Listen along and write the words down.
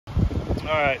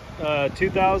right,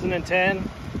 2010,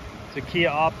 it's a Kia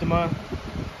Optima.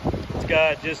 It's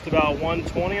got just about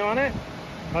 120 on it,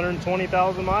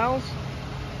 120,000 miles.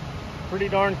 Pretty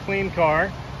darn clean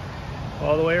car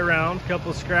all the way around.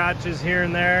 Couple scratches here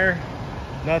and there,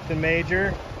 nothing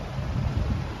major.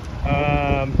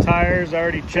 Tires, I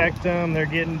already checked them. They're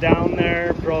getting down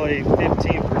there, probably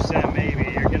 15%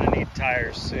 maybe. You're gonna need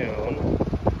tires soon.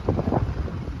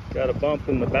 Got a bump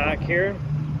in the back here.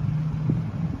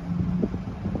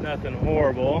 Nothing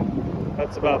horrible.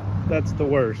 That's the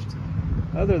worst.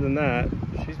 Other than that,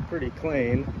 she's pretty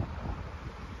clean.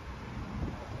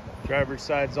 Driver's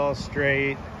side's all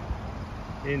straight.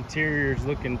 The interior's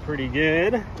looking pretty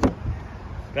good.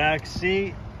 Back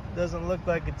seat doesn't look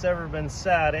like it's ever been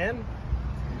sat in.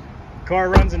 Car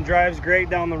runs and drives great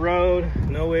down the road,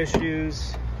 no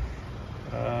issues.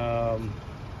 As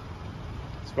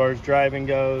far as driving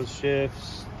goes,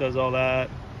 shifts, does all that.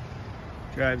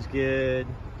 Drives good.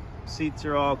 Seats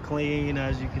are all clean,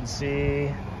 as you can see.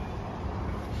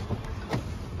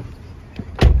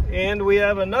 And we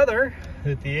have another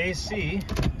that the AC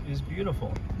is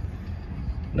beautiful.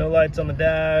 No lights on the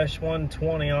dash,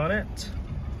 120 on it.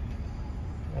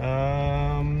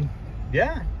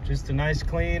 Yeah, just a nice,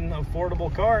 clean,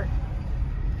 affordable car.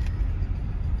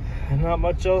 Not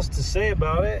much else to say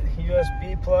about it.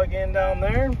 USB plug-in down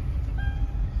there.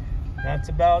 That's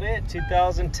about it.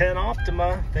 2010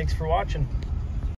 Optima. Thanks for watching.